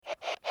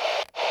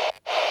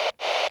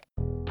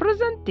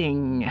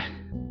Presenting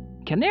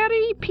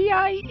Canary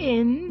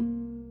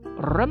P.I.N.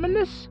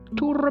 Reminisce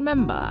to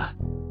Remember.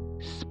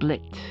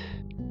 Split.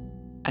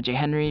 A J.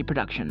 Henry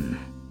production.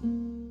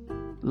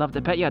 Love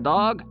to pet ya,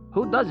 dog?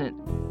 Who doesn't?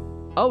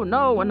 Oh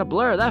no, and a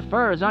blur, that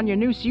fur is on your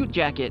new suit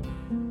jacket.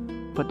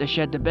 Put the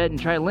shed to bed and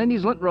try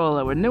Lindy's lint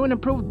roller with new and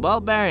improved ball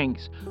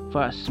bearings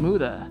for a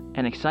smoother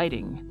and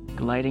exciting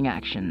gliding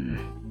action.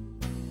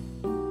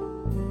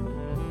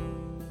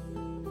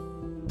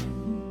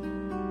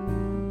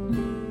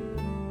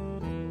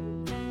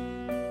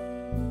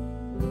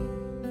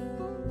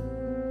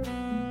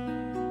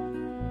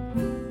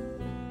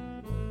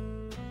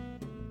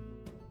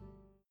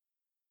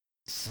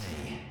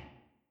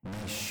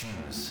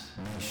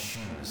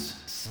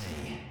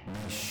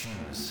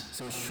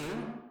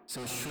 So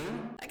true?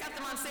 I got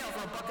them on sale for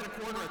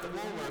 $1.25 at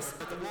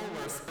the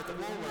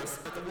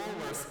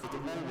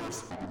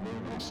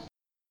Woolworths.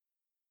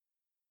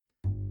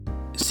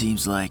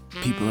 Seems like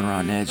people are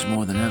on edge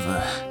more than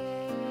ever.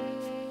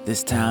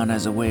 This town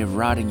has a way of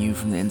rotting you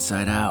from the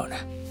inside out.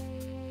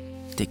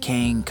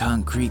 Decaying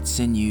concrete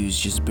sinews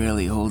just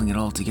barely holding it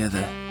all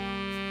together.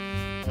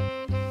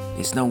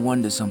 It's no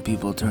wonder some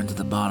people turn to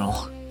the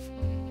bottle.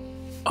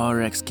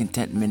 RX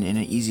contentment in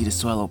an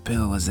easy-to-swallow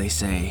pill, as they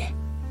say.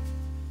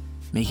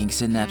 Making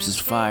synapses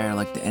fire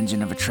like the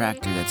engine of a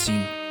tractor that's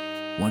seen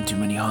one too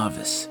many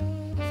harvests.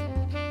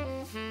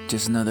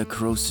 Just another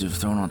corrosive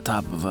thrown on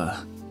top of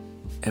a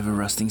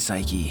ever-rusting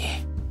psyche.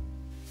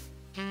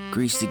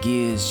 Grease the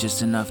gears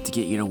just enough to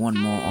get you to one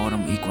more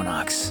autumn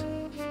equinox.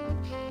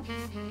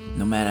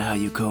 No matter how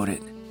you code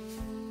it,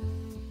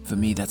 for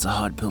me that's a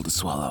hard pill to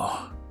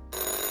swallow.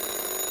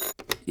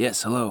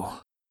 Yes, hello.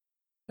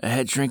 A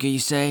head shrinker, you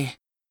say?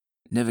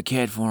 Never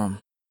cared for him,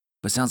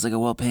 but sounds like a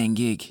well-paying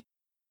gig.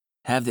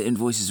 Have the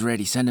invoices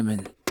ready, send them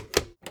in.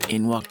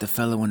 In walked the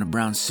fellow in a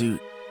brown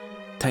suit,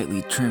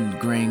 tightly trimmed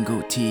graying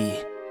goatee,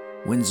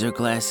 Windsor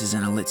glasses,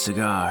 and a lit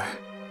cigar.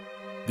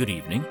 Good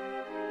evening.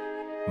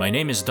 My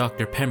name is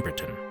Dr.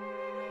 Pemberton.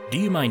 Do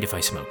you mind if I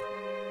smoke?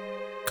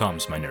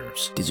 Calms my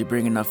nerves. Did you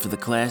bring enough for the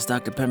class,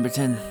 Dr.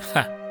 Pemberton?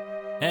 Ha!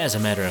 As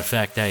a matter of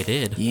fact, I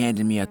did. He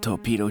handed me a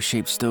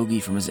torpedo-shaped stogie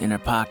from his inner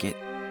pocket,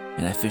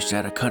 and I fished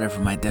out a cutter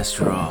from my desk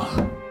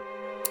drawer.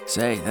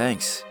 Say,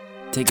 thanks.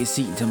 Take a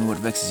seat and tell me what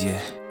vexes you.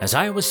 As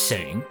I was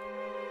saying,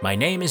 my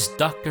name is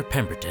Dr.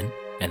 Pemberton,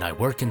 and I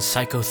work in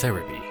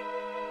psychotherapy.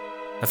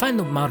 I find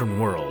the modern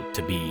world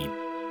to be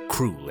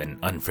cruel and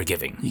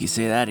unforgiving. You can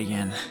say that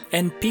again.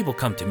 And people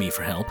come to me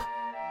for help.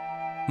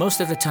 Most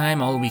of the time,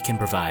 all we can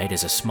provide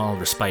is a small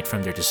respite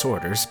from their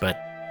disorders,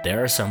 but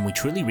there are some we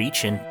truly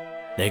reach, and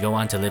they go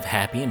on to live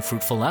happy and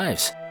fruitful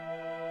lives.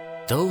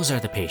 Those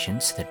are the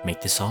patients that make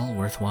this all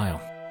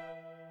worthwhile.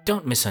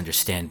 Don't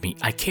misunderstand me,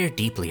 I care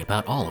deeply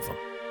about all of them.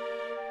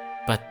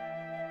 But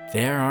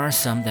there are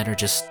some that are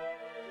just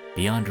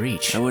beyond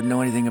reach. I wouldn't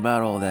know anything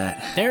about all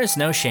that. There is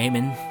no shame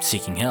in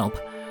seeking help.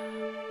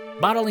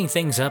 Bottling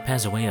things up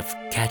has a way of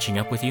catching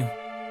up with you.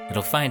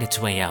 It'll find its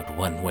way out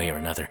one way or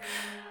another.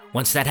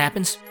 Once that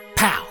happens,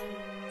 pow!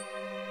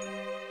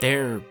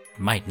 There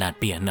might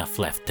not be enough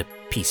left to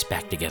piece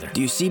back together.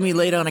 Do you see me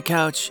laid on a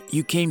couch?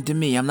 You came to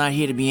me. I'm not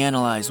here to be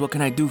analyzed. What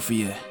can I do for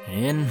you?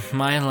 In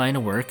my line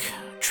of work,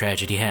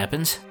 tragedy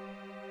happens.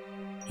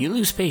 You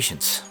lose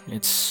patience.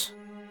 It's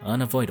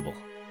unavoidable.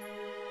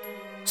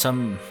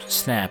 Some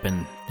snap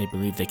and they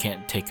believe they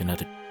can't take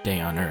another day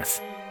on Earth.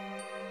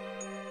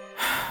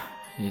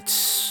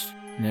 It's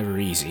never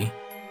easy.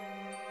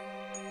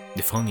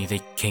 If only they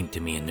came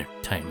to me in their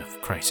time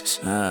of crisis.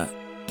 Do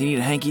you need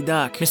a hanky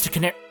doc? Mr.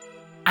 Canary,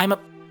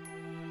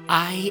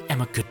 I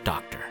am a good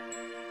doctor.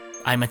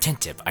 I'm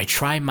attentive. I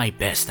try my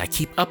best. I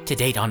keep up to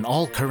date on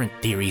all current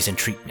theories and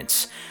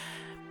treatments.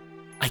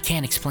 I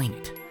can't explain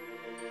it.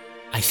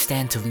 I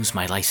stand to lose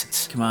my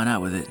license. Come on,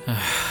 out with it.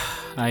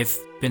 I've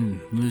been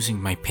losing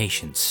my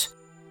patience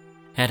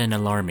at an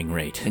alarming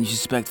rate. And you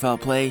suspect foul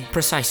play?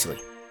 Precisely.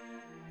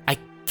 I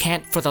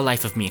can't for the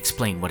life of me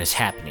explain what is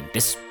happening.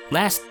 This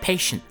last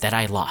patient that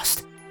I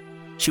lost,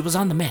 she was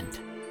on the mend.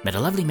 Met a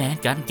lovely man,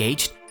 got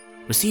engaged,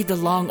 received a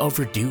long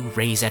overdue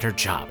raise at her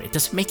job. It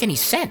doesn't make any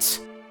sense.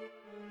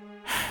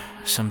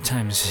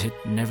 Sometimes it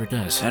never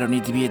does. I don't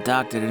need to be a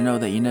doctor to know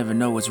that you never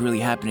know what's really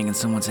happening in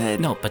someone's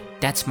head. No, but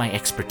that's my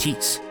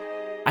expertise.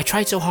 I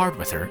tried so hard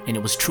with her, and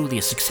it was truly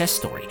a success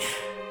story.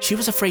 She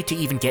was afraid to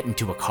even get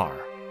into a car,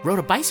 rode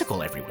a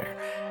bicycle everywhere,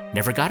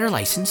 never got her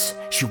license.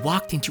 She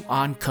walked into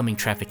oncoming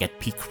traffic at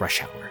peak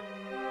rush hour.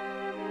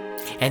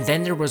 And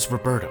then there was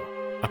Roberto,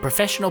 a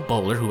professional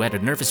bowler who had a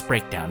nervous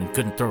breakdown and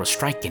couldn't throw a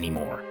strike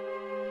anymore.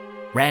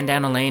 Ran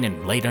down a lane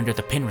and laid under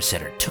the pin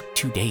resetter. It took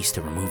 2 days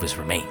to remove his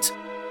remains.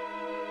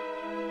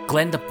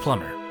 Glenn the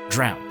plumber,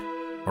 drowned.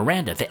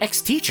 Miranda, the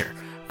ex-teacher,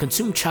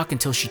 consumed chalk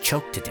until she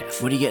choked to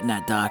death. What are you getting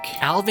at, Doc?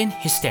 Alvin,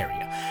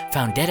 hysteria,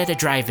 found dead at a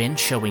drive-in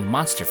showing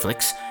monster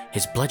flicks.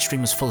 His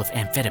bloodstream was full of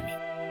amphetamine.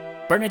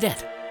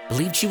 Bernadette,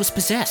 believed she was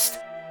possessed.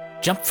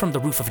 Jumped from the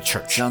roof of a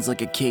church. Sounds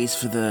like a case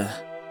for the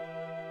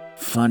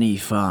funny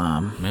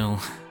farm. Mill,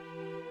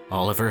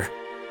 Oliver,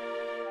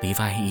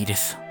 Levi,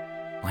 Edith,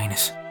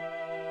 Linus.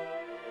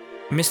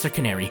 Mr.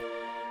 Canary,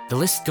 The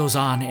list goes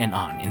on and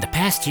on. In the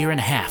past year and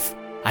a half,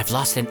 I've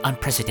lost an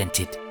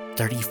unprecedented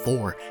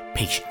 34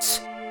 patients.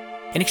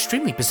 In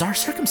extremely bizarre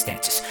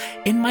circumstances.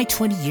 In my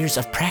 20 years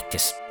of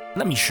practice,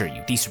 let me assure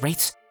you, these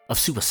rates of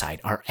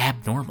suicide are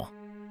abnormal.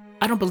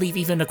 I don't believe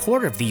even a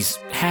quarter of these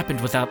happened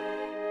without...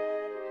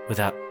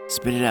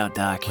 Spit it out,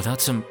 Doc.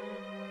 Without some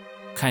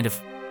kind of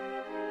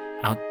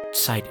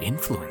outside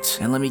influence.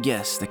 And let me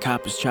guess, the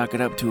coppers chalk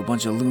it up to a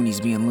bunch of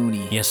loonies being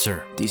loony. Yes,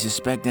 sir. Do you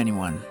suspect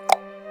anyone?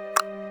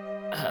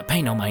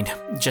 Pay no mind,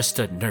 just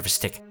a nervous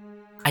tick.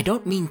 I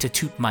don't mean to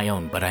toot my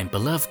own, but I'm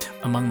beloved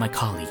among my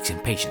colleagues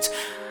and patients.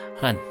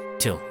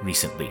 Until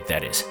recently,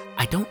 that is.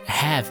 I don't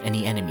have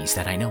any enemies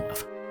that I know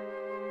of.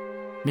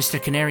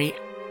 Mr. Canary,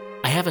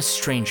 I have a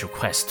strange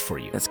request for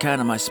you. That's kind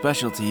of my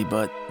specialty,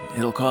 but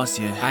it'll cost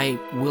you. I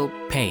will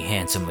pay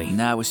handsomely.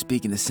 Now we're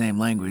speaking the same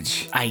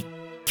language. I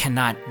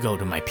cannot go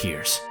to my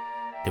peers.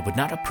 They would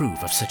not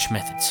approve of such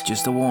methods.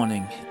 Just a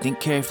warning. Think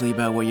carefully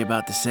about what you're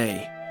about to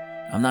say.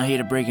 I'm not here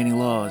to break any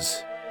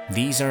laws.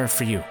 These are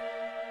for you.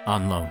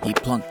 On loan. He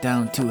plunked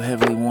down 2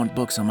 heavily worn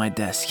books on my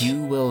desk.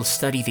 You will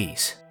study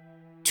these.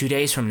 2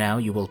 days from now,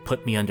 you will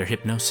put me under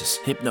hypnosis.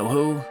 Hypno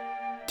who?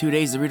 2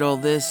 days to read all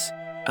this?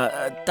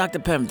 Dr.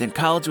 Pemberton,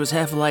 college was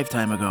half a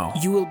lifetime ago.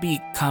 You will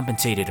be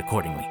compensated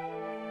accordingly.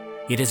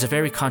 It is a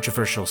very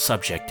controversial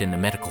subject in the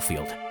medical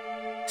field.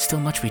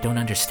 Still much we don't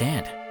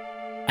understand.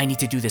 I need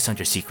to do this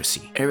under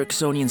secrecy.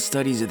 Ericksonian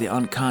studies of the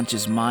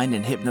unconscious mind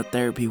and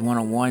hypnotherapy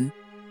 101?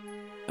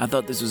 I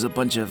thought this was a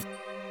bunch of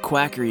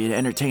quackery to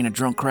entertain a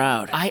drunk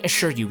crowd. I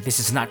assure you,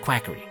 this is not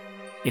quackery.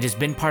 It has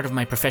been part of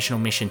my professional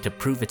mission to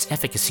prove its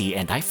efficacy,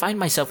 and I find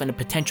myself in a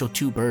potential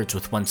 2 birds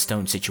with 1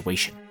 stone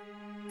situation.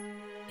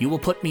 You will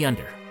put me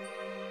under.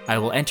 I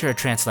will enter a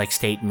trance-like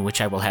state in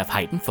which I will have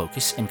heightened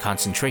focus and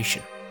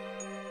concentration.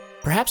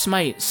 Perhaps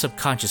my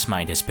subconscious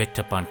mind has picked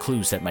up on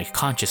clues that my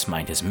conscious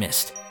mind has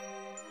missed.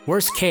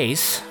 Worst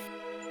case,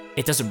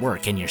 it doesn't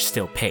work and you're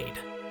still paid.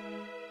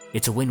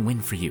 It's a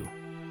win-win for you.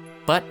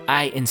 But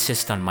I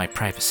insist on my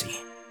privacy.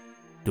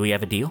 Do we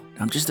have a deal?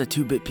 I'm just a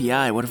 2-bit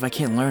PI. What if I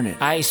can't learn it?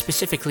 I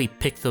specifically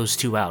picked those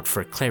 2 out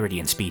for clarity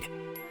and speed.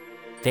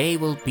 They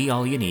will be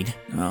all you need.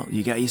 Well,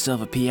 you got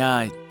yourself a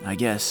PI, I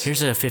guess.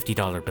 Here's a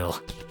 $50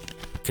 bill.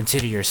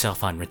 Consider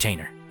yourself on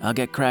retainer. I'll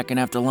get cracking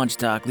after lunch,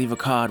 Doc. Leave a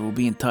card. We'll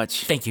be in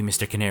touch. Thank you,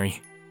 Mr.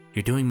 Canary.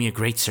 You're doing me a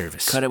great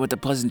service. Cut it with the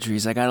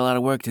pleasantries. I got a lot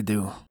of work to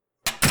do.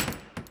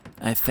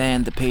 I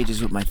fanned the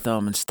pages with my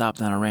thumb and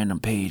stopped on a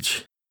random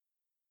page.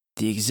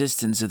 The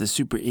existence of the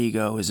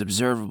superego is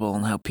observable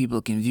in how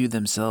people can view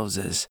themselves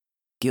as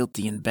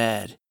guilty and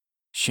bad,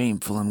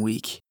 shameful and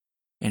weak,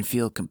 and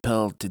feel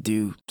compelled to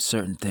do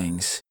certain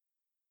things.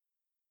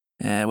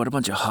 What a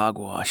bunch of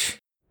hogwash.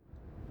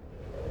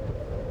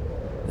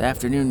 The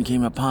afternoon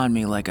came upon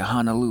me like a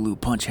Honolulu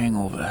punch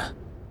hangover.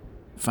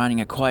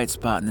 Finding a quiet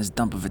spot in this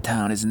dump of a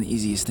town isn't the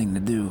easiest thing to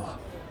do.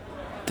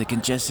 The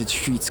congested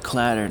streets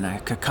clatter in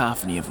a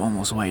cacophony of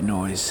almost white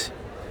noise.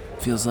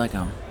 Feels like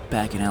I'm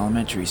back in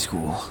elementary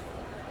school.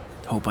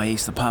 Hope I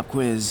ace the pop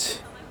quiz.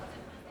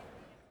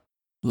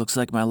 Looks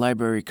like my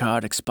library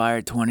card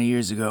expired 20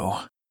 years ago.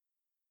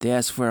 They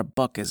asked for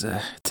 $1 as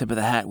a tip of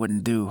the hat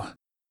wouldn't do.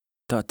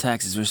 Thought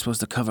taxes were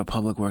supposed to cover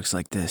public works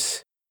like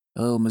this.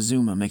 A little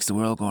Mazuma makes the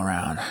world go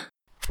round.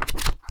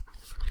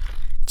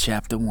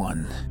 Chapter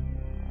 1.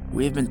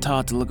 We have been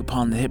taught to look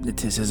upon the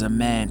hypnotist as a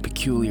man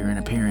peculiar in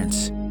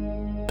appearance,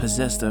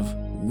 possessed of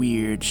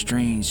weird,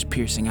 strange,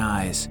 piercing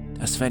eyes,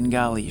 a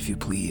Svengali if you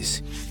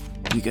please.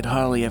 You could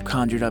hardly have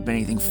conjured up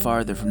anything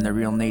farther from the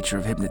real nature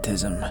of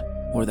hypnotism,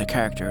 or the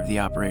character of the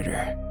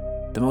operator.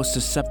 The most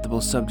susceptible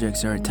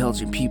subjects are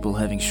intelligent people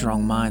having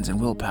strong minds and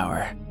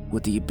willpower,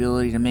 with the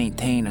ability to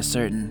maintain a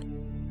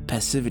certain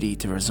passivity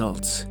to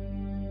results.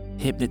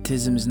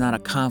 Hypnotism is not a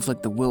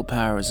conflict of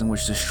willpowers in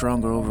which the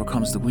stronger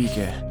overcomes the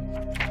weaker.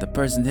 The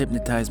person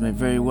hypnotized may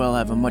very well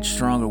have a much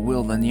stronger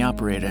will than the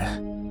operator.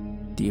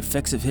 The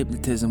effects of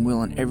hypnotism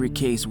will in every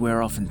case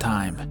wear off in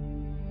time.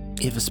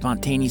 If a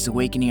spontaneous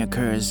awakening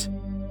occurs,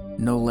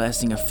 no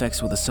lasting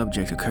effects will the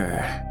subject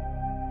occur.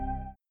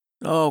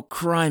 Oh,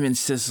 crime in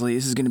Sicily.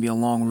 This is going to be a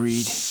long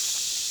read.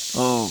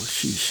 Oh,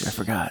 sheesh, I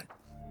forgot.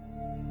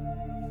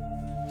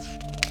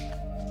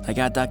 I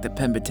got Dr.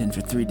 Pemberton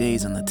for 3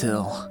 days on the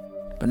till,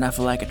 but not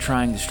for lack of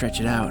trying to stretch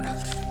it out.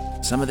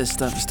 Some of this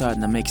stuff is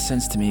starting to make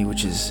sense to me,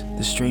 which is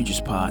the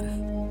strangest part.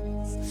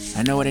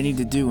 I know what I need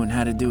to do and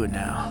how to do it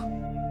now.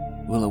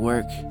 Will it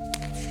work?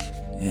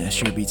 Yeah,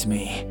 sure beats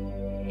me.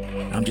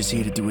 I'm just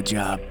here to do a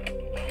job.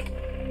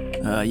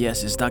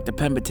 Yes, is Dr.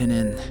 Pemberton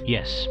in?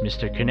 Yes,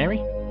 Mr. Canary?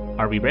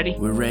 Are we ready?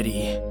 We're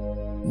ready.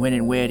 When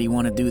and where do you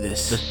want to do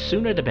this? The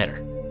sooner the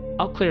better.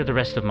 I'll clear the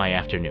rest of my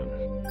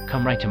afternoon.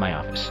 Come right to my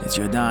office. It's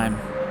your dime.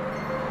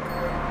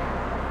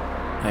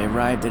 I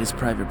arrived at his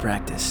private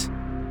practice.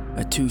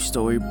 A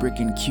 2-story brick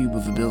and cube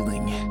of a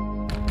building.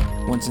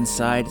 Once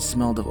inside, it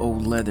smelled of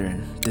old leather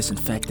and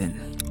disinfectant.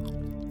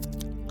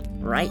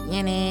 Write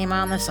your name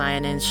on the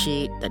sign-in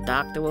sheet. The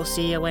doctor will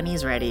see you when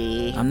he's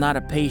ready. I'm not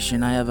a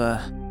patient. I have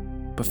a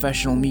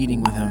professional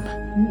meeting with him.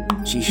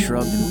 She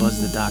shrugged and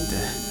buzzed the doctor.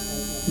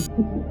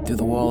 Through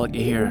the wall, I could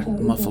hear a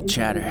muffled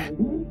chatter.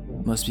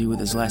 Must be with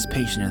his last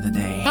patient of the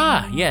day.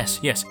 Ah, yes.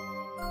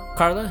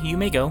 Carla, you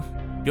may go.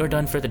 You're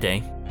done for the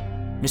day.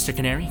 Mr.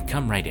 Canary,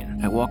 come right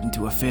in. I walked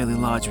into a fairly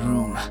large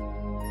room.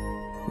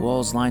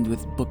 Walls lined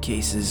with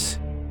bookcases.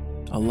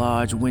 A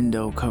large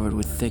window covered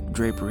with thick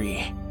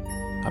drapery.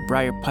 A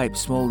briar pipe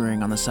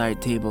smoldering on the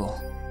side table,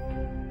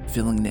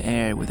 filling the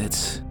air with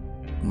its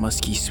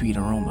musky sweet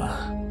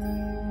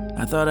aroma.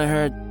 I thought I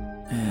heard...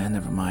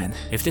 never mind.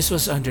 If this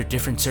was under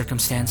different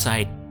circumstance,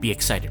 I'd be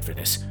excited for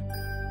this.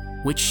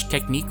 Which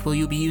technique will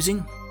you be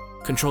using?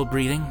 Controlled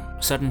breathing?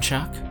 Sudden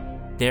shock?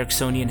 The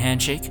Ericksonian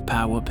handshake?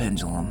 Power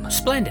pendulum.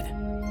 Splendid.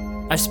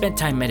 I've spent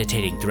time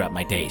meditating throughout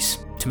my days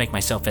to make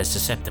myself as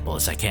susceptible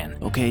as I can.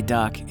 Okay,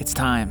 Doc, it's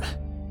time.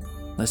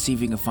 Let's see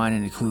if we can find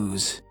any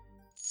clues.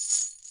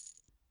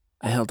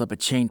 I held up a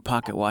chained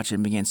pocket watch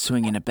and began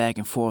swinging it back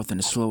and forth in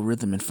a slow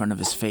rhythm in front of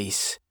his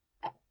face.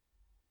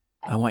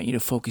 I want you to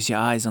focus your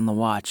eyes on the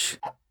watch.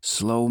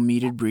 Slow,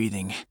 metered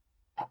breathing.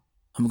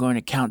 I'm going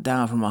to count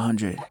down from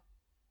 100.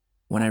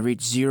 When I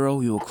reach 0,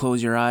 you will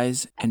close your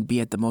eyes and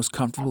be at the most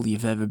comfortable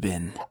you've ever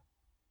been.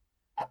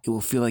 It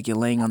will feel like you're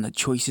laying on the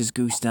choicest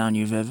goose down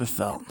you've ever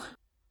felt.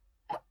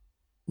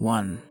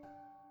 1,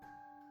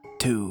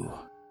 2.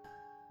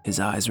 His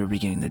eyes were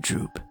beginning to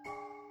droop.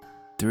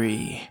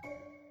 3,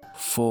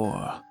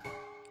 4,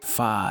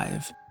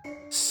 5,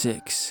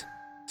 6,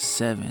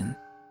 7,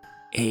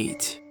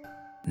 8,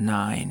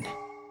 9,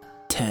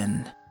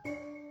 10.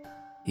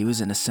 He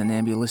was in a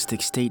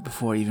somnambulistic state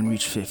before he even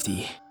reached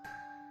 50.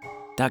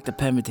 Dr.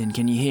 Pemberton,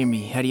 can you hear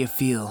me? How do you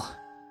feel?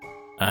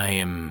 I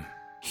am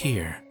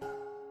here.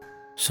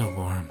 So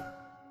warm.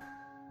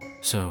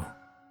 So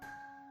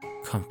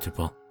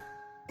comfortable.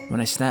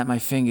 When I snap my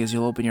fingers,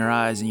 you'll open your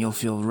eyes and you'll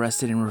feel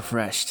rested and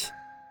refreshed.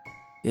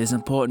 It is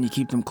important you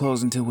keep them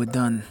closed until we're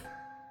done.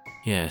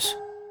 Yes.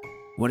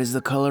 What is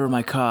the color of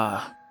my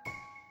car?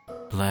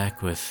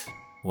 Black with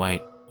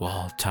white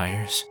wall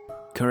tires?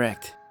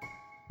 Correct.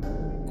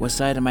 What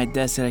side of my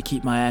desk did I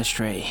keep my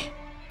ashtray?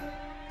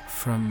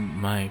 From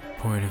my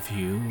point of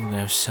view,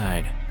 left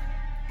side.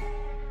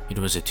 It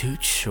was a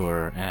touch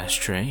or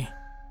ashtray.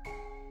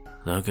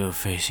 Logo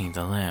facing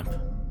the lamp.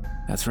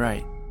 That's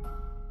right.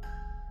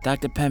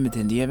 Dr.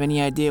 Pemberton, do you have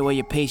any idea why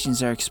your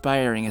patients are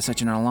expiring at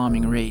such an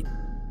alarming rate?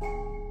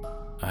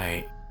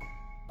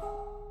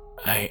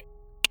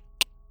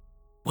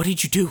 What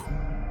did you do?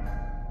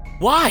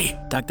 Why?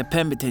 Dr.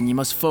 Pemberton, you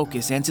must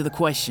focus. Answer the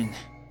question.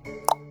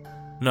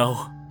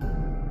 No.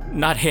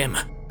 Not him.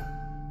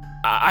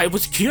 I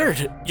was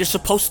cured. You're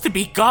supposed to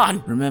be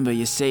gone. Remember,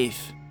 you're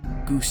safe.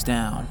 Goose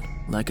down,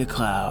 like a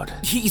cloud.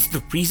 He's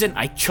the reason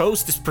I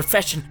chose this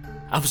profession.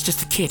 I was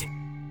just a kid.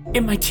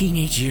 In my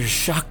teenage years,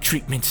 shock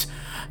treatments,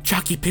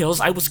 jockey pills,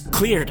 I was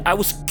cleared. I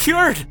was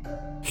cured.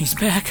 He's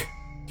back.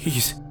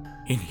 He's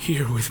in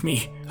here with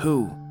me.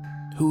 Who?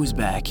 Who's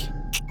back?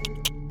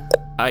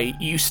 I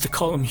used to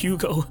call him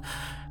Hugo.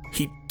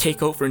 He'd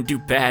take over and do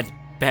bad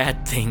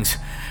things.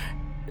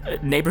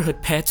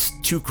 Neighborhood pets,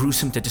 too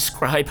gruesome to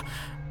describe.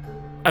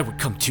 I would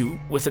come to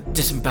with a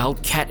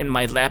disemboweled cat in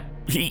my lap.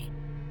 He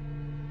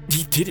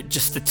did it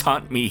just to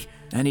taunt me.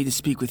 I need to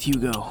speak with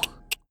Hugo.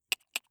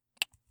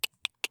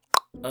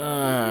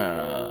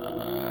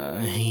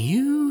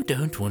 You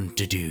don't want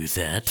to do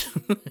that.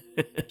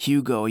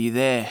 Hugo, are you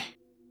there?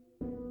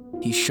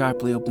 He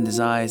sharply opened his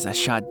eyes that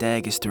shot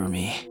daggers through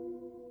me.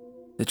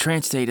 The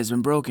trance state has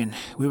been broken.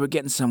 We were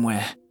getting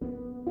somewhere.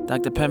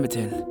 Dr.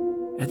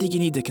 Pemberton, I think you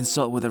need to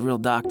consult with a real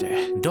doctor.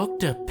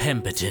 Dr.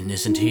 Pemberton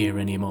isn't here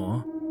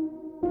anymore.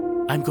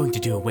 I'm going to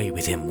do away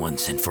with him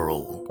once and for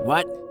all.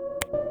 What?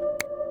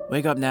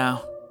 Wake up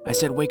now. I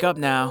said wake up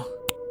now.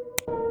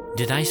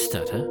 Did I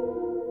stutter?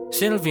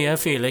 Sylvia,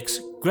 Felix,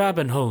 grab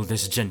and hold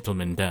this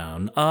gentleman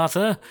down.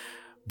 Arthur,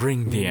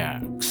 bring the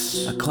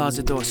axe. A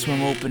closet door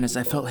swung open as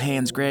I felt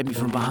hands grab me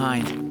from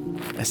behind.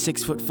 A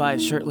 6'5"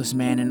 shirtless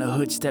man in a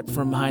hood stepped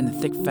from behind the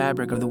thick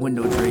fabric of the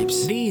window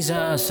drapes. These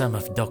are some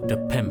of Dr.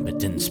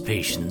 Pemberton's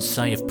patients.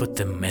 I have put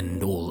them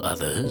and all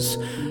others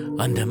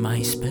under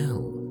my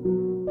spell.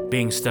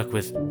 Being stuck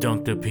with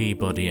Dr.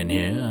 Peabody in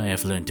here, I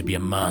have learned to be a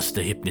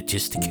master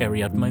hypnotist to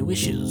carry out my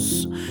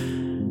wishes.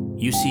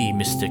 You see,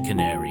 Mr.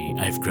 Canary,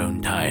 I've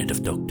grown tired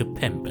of Dr.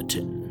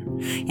 Pemberton.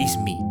 He's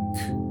meek,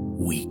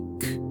 weak.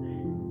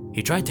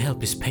 He tried to help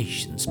his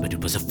patients, but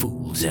it was a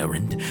fool's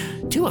errand.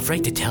 Too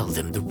afraid to tell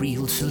them the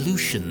real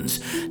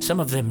solutions. Some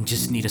of them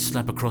just need a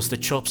slap across the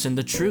chops and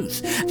the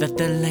truth that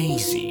they're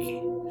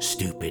lazy,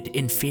 stupid,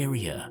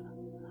 inferior,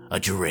 a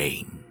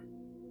drain.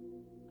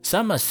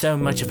 Some are so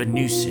much of a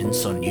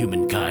nuisance on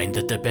humankind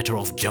that they're better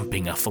off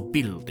jumping off a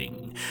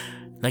building.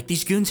 Like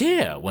these goons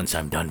here, once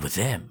I'm done with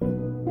them.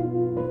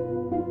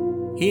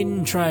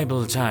 In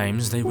tribal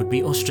times, they would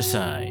be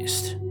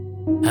ostracized,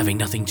 having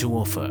nothing to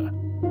offer.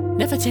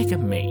 Never take a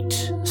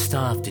mate,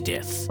 starve to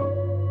death.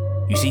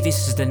 You see,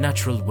 this is the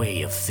natural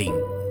way of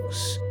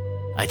things.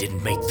 I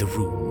didn't make the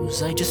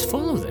rules, I just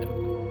follow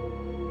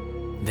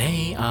them.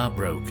 They are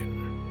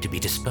broken, to be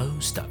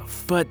disposed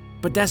of. But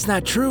that's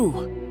not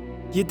true.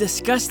 You're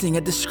disgusting,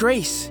 a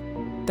disgrace.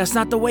 That's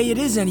not the way it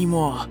is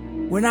anymore.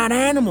 We're not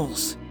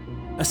animals.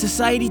 A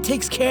society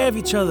takes care of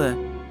each other.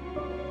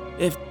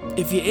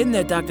 If you're in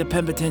there, Dr.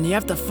 Pemberton, you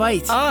have to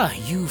fight. Ah,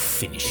 you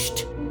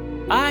finished.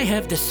 I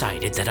have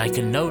decided that I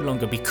can no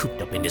longer be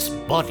cooped up in this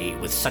body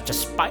with such a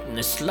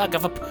spineless slug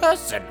of a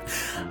person.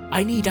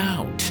 I need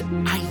out.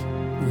 I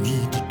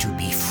need to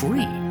be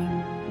free.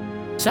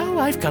 So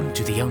I've come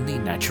to the only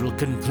natural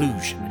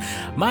conclusion.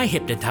 My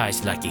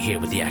hypnotized lucky here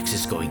with the axe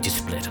is going to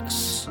split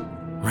us.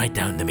 Right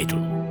down the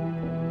middle.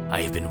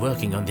 I have been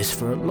working on this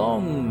for a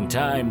long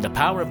time. The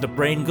power of the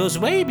brain goes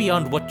way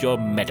beyond what your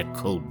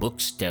medical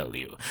books tell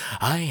you.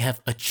 I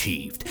have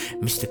achieved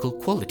mystical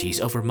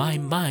qualities over my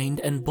mind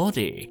and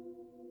body.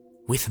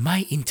 With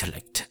my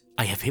intellect,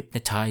 I have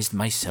hypnotized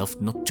myself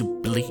not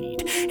to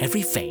bleed.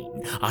 Every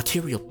vein,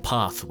 arterial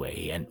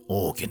pathway, and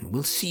organ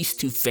will cease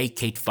to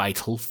vacate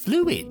vital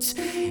fluids,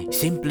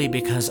 simply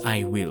because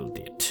I willed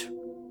it.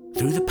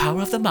 Through the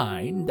power of the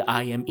mind,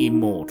 I am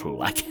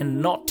immortal. I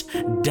cannot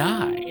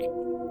die.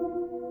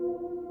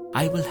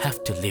 I will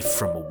have to live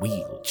from a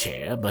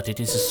wheelchair, but it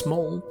is a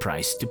small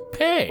price to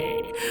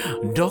pay.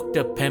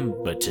 Dr.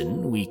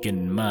 Pemberton, weak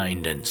in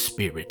mind and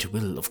spirit,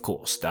 will of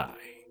course die.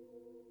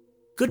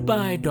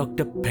 Goodbye,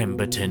 Dr.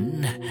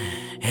 Pemberton.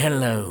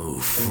 Hello,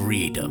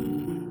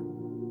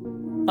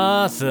 freedom.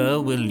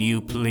 Arthur, will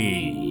you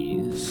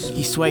please?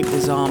 He swiped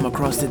his arm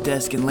across the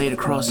desk and laid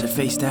across it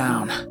face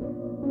down.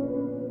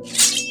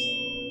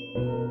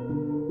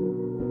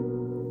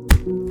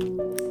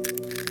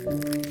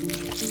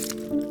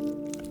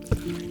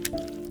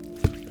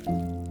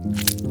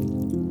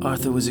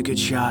 Arthur was a good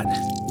shot.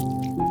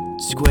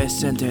 Square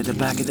center at the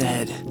back of the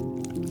head.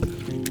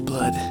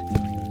 Blood.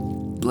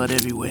 Blood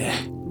everywhere.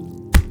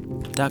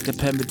 Dr.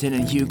 Pemberton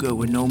and Hugo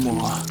were no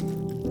more.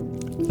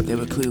 They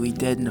were clearly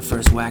dead in the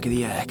first whack of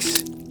the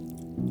axe.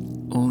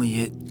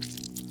 Only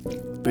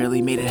it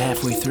barely made it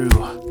halfway through.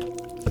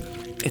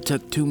 It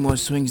took 2 more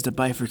swings to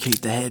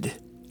bifurcate the head,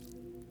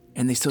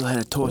 and they still had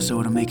a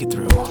torso to make it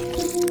through.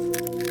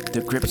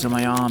 The grips on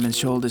my arm and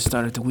shoulders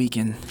started to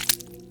weaken,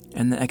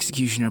 and the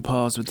executioner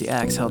paused with the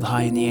axe held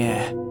high in the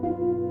air.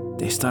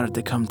 They started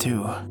to come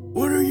to.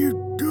 What are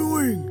you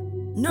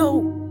doing?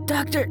 No,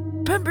 Dr.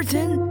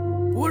 Pemberton!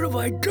 What have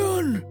I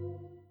done?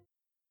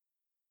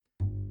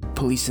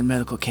 Police and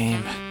medical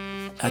came.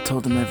 I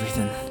told them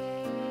everything.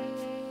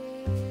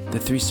 The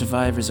 3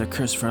 survivors are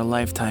cursed for a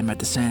lifetime at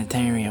the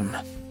sanitarium.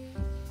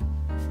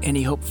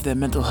 Any hope for their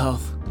mental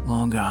health,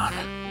 long gone.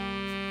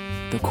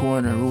 The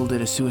coroner ruled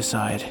it a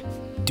suicide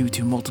due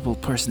to multiple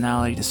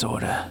personality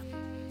disorder.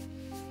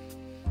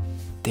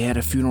 They had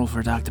a funeral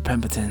for Dr.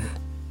 Pemberton.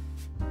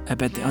 I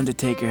bet the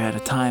undertaker had a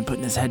time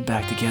putting his head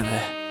back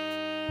together.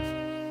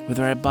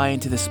 Whether I buy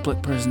into the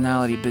split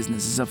personality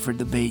business is up for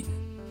debate.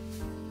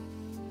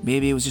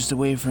 Maybe it was just a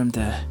way for him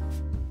to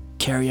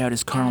carry out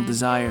his carnal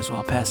desires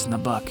while passing the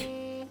buck.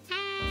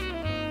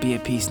 Be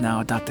at peace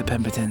now, Dr.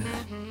 Pemberton.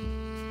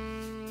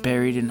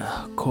 Buried in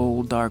a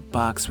cold, dark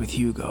box with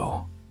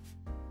Hugo.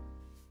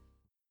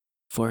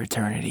 For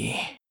eternity.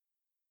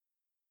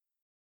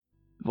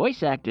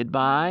 Voice acted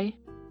by,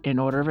 in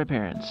order of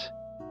appearance,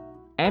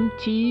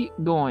 M.T.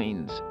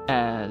 Goins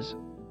as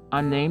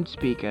unnamed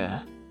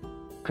speaker,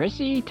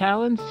 Chrissy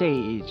Talon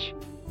Sage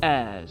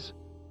as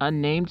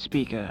unnamed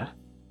speaker,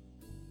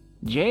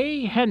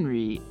 J.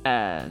 Henry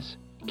as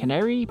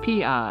Canary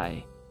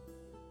P.I.,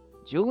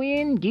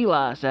 Julian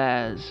Gilas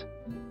as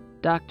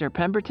Dr.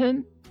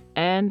 Pemberton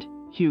and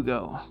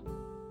Hugo.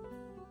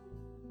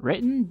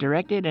 Written,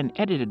 directed, and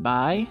edited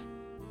by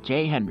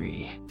J.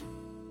 Henry.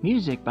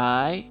 Music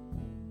by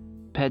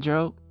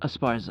Pedro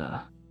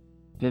Esparza,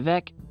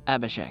 Vivek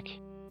Abhishek,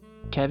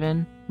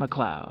 Kevin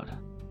MacLeod.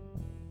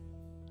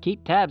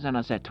 Keep tabs on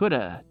us at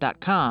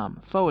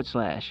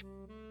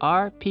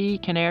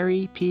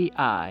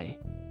twitter.com/RPCanaryPI.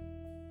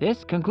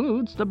 This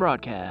concludes the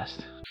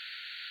broadcast.